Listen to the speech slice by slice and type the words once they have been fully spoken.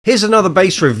Here's another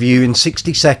bass review in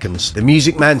 60 seconds. The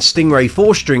Music Man's StingRay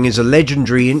 4-string is a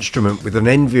legendary instrument with an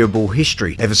enviable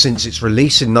history. Ever since its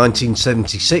release in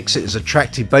 1976, it has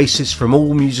attracted bassists from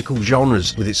all musical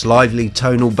genres with its lively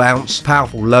tonal bounce,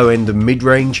 powerful low end and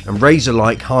mid-range, and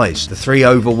razor-like highs. The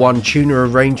 3/1 tuner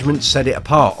arrangement set it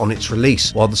apart on its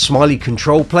release, while the smiley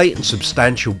control plate and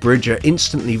substantial bridge are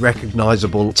instantly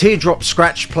recognisable. Teardrop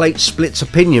scratch plate splits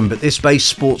opinion, but this bass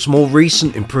sports more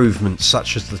recent improvements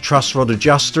such as the truss rod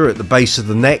adjuster at the base of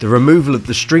the neck, the removal of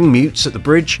the string mutes at the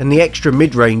bridge, and the extra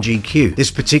mid-range EQ.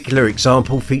 This particular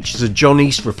example features a John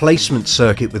East replacement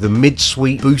circuit with a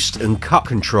mid-sweep boost and cut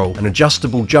control and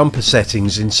adjustable jumper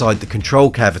settings inside the control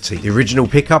cavity. The original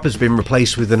pickup has been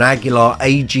replaced with an Aguilar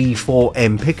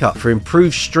AG4M pickup for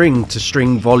improved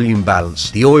string-to-string volume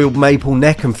balance. The oiled maple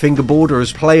neck and fingerboard are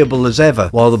as playable as ever,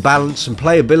 while the balance and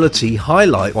playability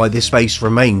highlight why this bass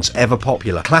remains ever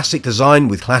popular. Classic design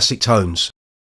with classic tones.